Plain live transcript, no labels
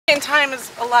And time is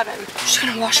 11. I'm just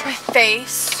gonna wash my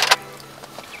face.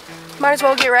 Might as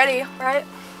well get ready, right?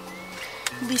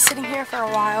 I'll be sitting here for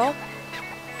a while.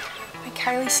 My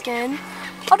Kylie skin.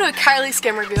 I'll do a Kylie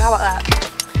skin review, how about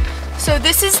that? So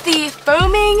this is the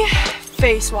foaming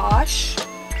face wash.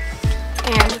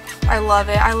 And I love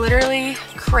it. I literally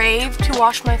crave to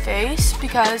wash my face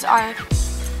because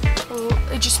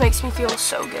it just makes me feel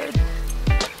so good.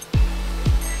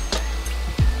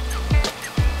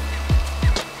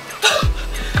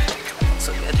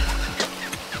 So good.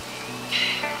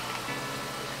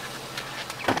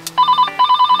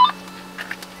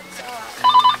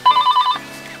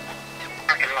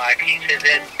 He said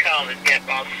that college got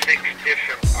about 6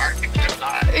 different parking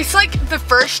lots. It's like the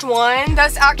first one.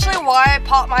 That's actually why I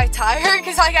popped my tire,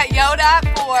 because I got yelled at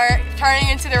for turning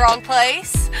into the wrong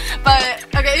place. But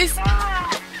okay,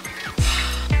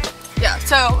 yeah.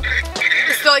 So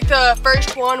it's like the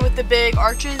first one with the big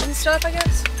arches and stuff, I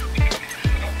guess.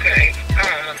 Okay.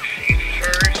 Let's see.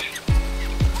 First.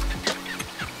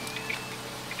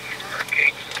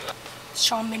 Parking lot.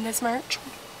 Shawn Mendes merch.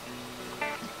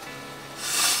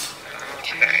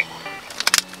 Okay.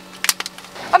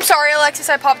 I'm sorry, Alexis,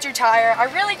 I popped your tire. I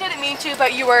really didn't mean to,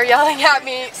 but you were yelling at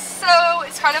me, so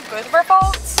it's kind of both of our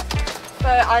faults.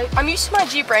 But I'm used to my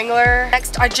Jeep Wrangler.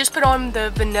 Next, I just put on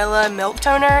the vanilla milk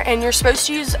toner, and you're supposed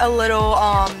to use a little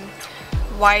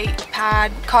white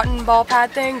pad, cotton ball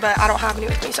pad thing, but I don't have any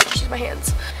with me, so I just use my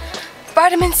hands.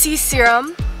 Vitamin C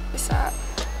serum. What's that?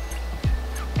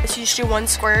 It's usually 1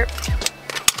 squirt.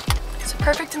 It's a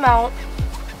perfect amount.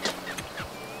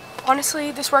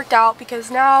 Honestly, this worked out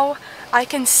because now I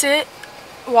can sit,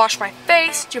 wash my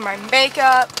face, do my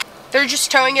makeup. They're just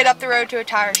towing it up the road to a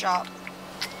tire shop.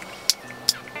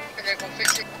 And they're gonna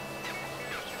fix it.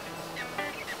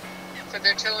 So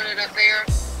they're towing it up there?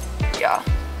 Yeah.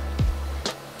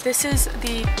 This is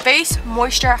the Face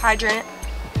Moisture Hydrant.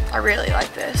 I really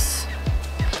like this.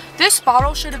 This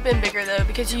bottle should have been bigger though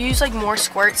because you use like more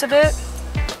squirts of it.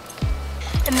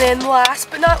 And then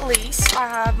last but not least, I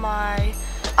have my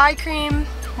eye cream,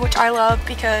 which I love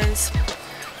because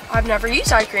I've never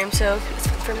used eye cream, so it's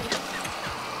good for me.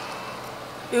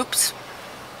 Oops.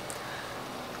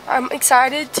 I'm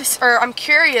excited to, or I'm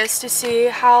curious to see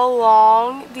how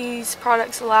long these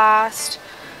products last,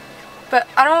 but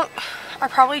I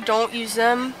probably don't use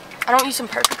them. I don't use them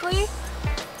perfectly,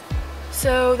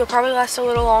 so they'll probably last a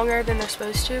little longer than they're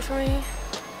supposed to for me.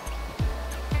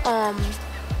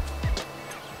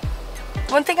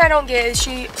 One thing I don't get is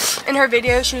in her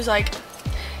video, she was like,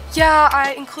 yeah,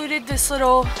 I included this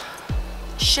little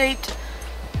shaped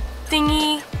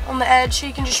thingy on the edge so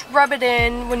you can just rub it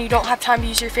in when you don't have time to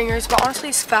use your fingers, but honestly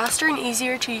it's faster and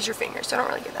easier to use your fingers, so I don't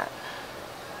really get that.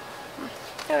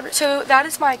 Whatever. So that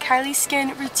is my Kylie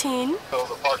skin routine. So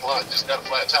the parking lot just got a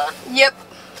flat tire? Yep.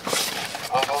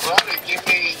 Alrighty, give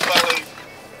me probably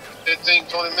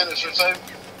 15-20 minutes or so.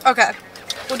 Okay.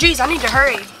 Well geez, I need to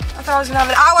hurry. I thought I was gonna have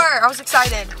an hour. I was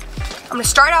excited. I'm gonna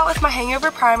start out with my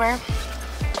hangover primer.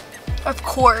 Of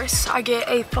course, I get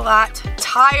a flat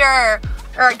tire.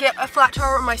 Or I get a flat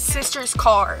tire with my sister's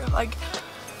car. Like,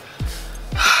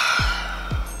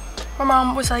 my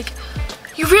mom was like,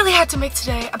 you really had to make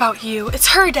today about you. It's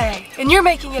her day, and you're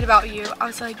making it about you. I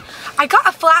was like, I got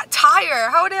a flat tire.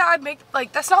 How did I make,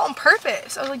 like, that's not on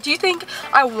purpose. I was like, do you think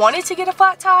I wanted to get a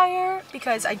flat tire?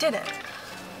 Because I didn't.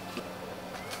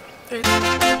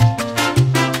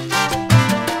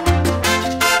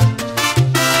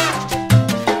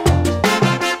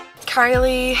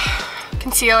 Kylie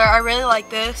concealer. I really like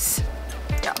this.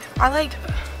 Yeah, I like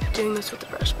doing this with the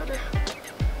brush better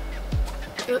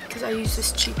because I use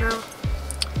this cheaper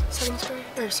setting spray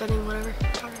or setting whatever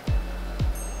powder.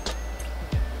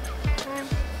 Okay.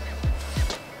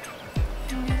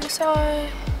 And do this eye.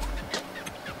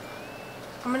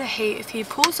 I'm gonna hate if he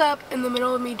pulls up in the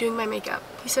middle of me doing my makeup.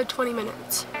 He said 20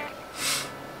 minutes.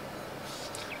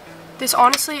 This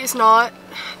honestly is not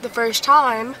the first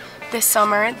time this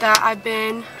summer that I've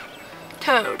been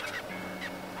towed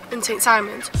in St.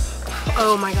 Simon's.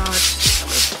 Oh my gosh.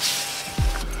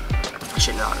 I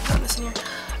should not have done this in here.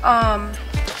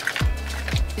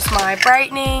 It's my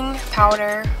brightening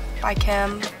powder by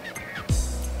Kim.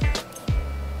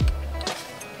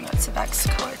 That's the best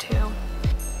color too.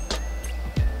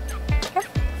 Okay.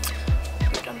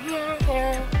 Put it down here,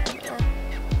 there, there.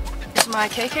 This is my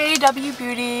KKW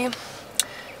Beauty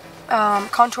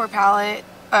contour palette.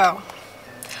 Oh.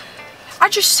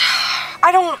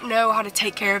 I don't know how to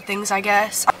take care of things, I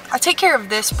guess. I take care of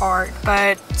this part,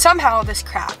 but somehow this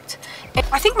cracked. And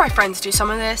I think my friends do some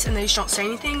of this and they just don't say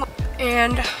anything.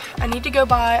 And I need to go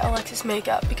buy Alexis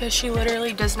makeup because she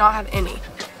literally does not have any.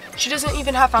 She doesn't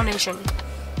even have foundation.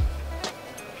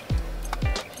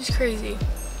 She's crazy.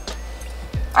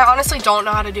 I honestly don't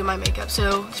know how to do my makeup,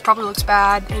 so this probably looks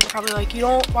bad, and you're probably like,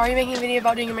 why are you making a video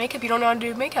about doing your makeup? You don't know how to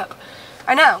do makeup.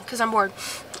 I know, because I'm bored.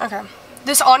 Okay.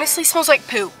 This honestly smells like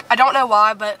poop. I don't know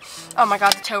why, but oh my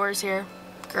god, the tower's here.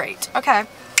 Great. Okay.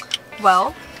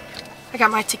 Well, I got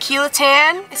my tequila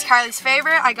tan. It's Kylie's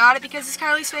favorite. I got it because it's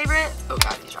Kylie's favorite. Oh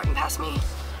god, he's driving past me.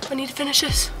 I need to finish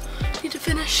this. I need to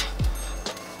finish. God.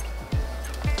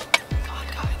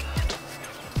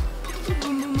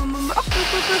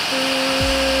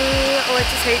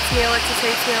 Alexis hates me. Alexis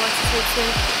hates me. Alexis hates me.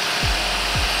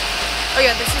 Oh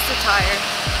yeah, this is the tire.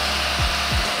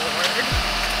 Lord.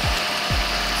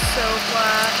 So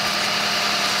flat.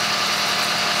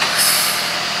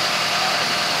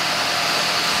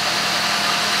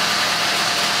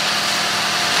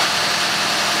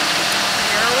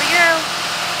 Here we go.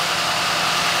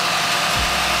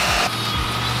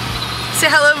 Say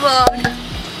hello, vlog.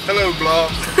 Hello,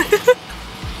 vlog.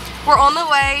 We're on the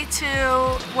way to,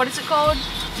 what is it called?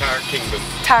 Tire Kingdom.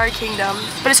 Tire Kingdom.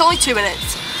 But it's only 2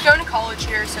 minutes. I'm going to college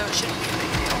here, so it shouldn't be a big deal.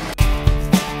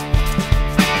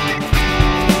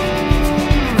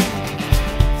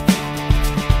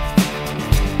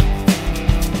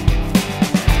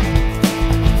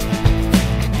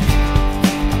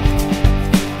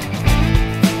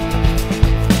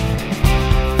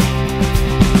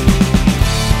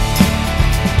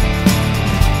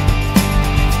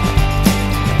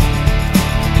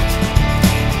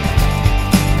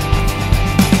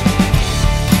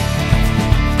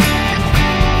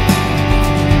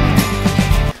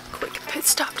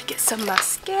 Some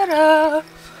mascara.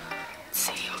 Let's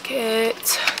see, I'll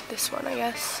get this one, I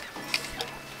guess.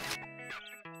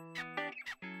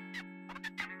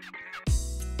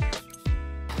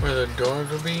 Where the doors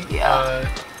will be? Yeah.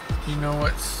 You know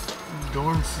what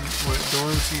dorm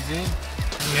she's in?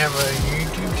 Do you have a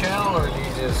YouTube channel, or do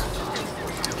you just...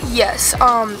 Yes,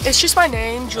 it's just my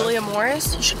name, Julia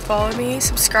Morris. You should follow me,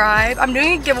 subscribe. I'm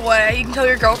doing a giveaway. You can tell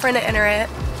your girlfriend to enter it.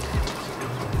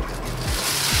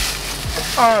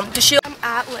 I'm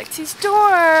at Lexi's dorm.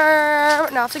 Now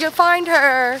I have to go find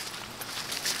her.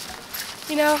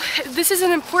 You know, this is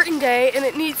an important day and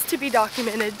it needs to be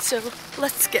documented, so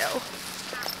let's go.